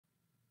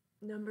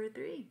number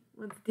 3.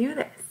 Let's do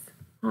this.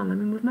 Hold on, let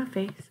me move my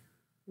face.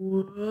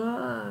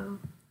 Whoa.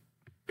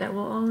 That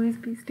will always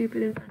be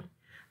stupid and funny.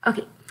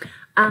 Okay,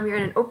 you're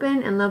in an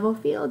open and level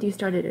field. You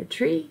start at a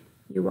tree.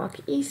 You walk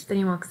east, then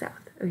you walk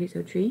south. Okay,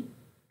 so tree.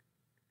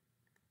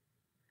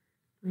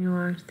 We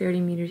walked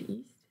 30 meters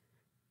east.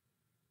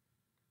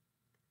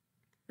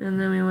 And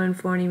then we went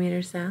 40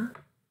 meters south.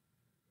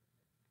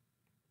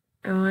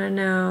 I want to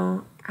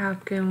know, how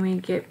can we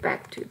get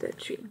back to the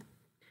tree?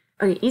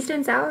 Okay, east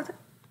and south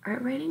are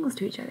at right angles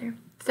to each other.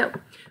 So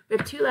we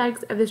have 2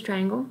 legs of this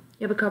triangle.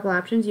 You have a couple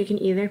options. You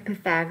can either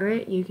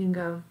Pythagore it. You can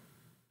go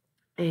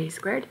a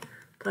squared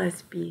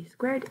plus b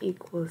squared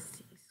equals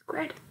c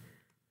squared.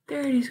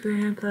 30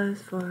 squared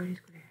plus 40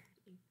 squared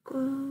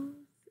equals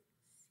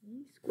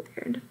c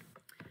squared.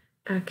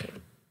 Okay,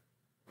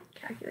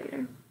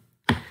 calculator.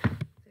 30 squared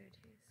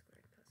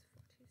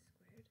plus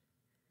 40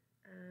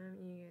 squared.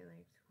 You get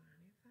like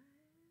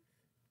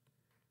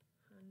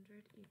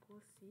 2500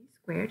 equals c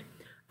squared.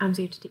 So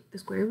you have to take the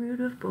square root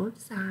of both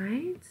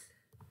sides.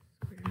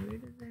 Square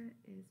root of that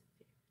is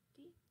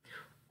 50.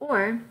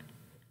 Or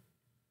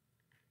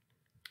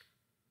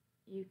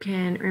you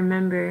can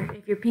remember,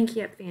 if you're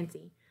pinky up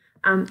fancy,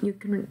 you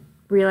can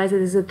realize that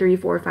this is a 3,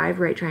 4, 5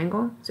 right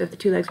triangle. So if the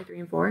 2 legs are 3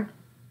 and 4,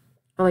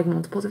 or like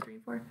multiples of 3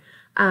 and 4,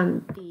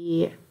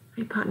 the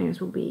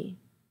hypotenuse will be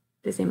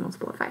the same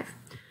multiple of 5.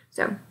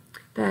 So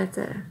that's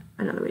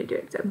another way to do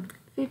it. So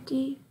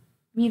 50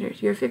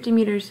 meters. You're 50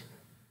 meters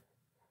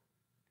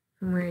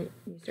from where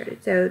you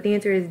started. So the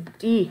answer is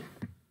D,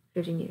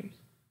 50 meters.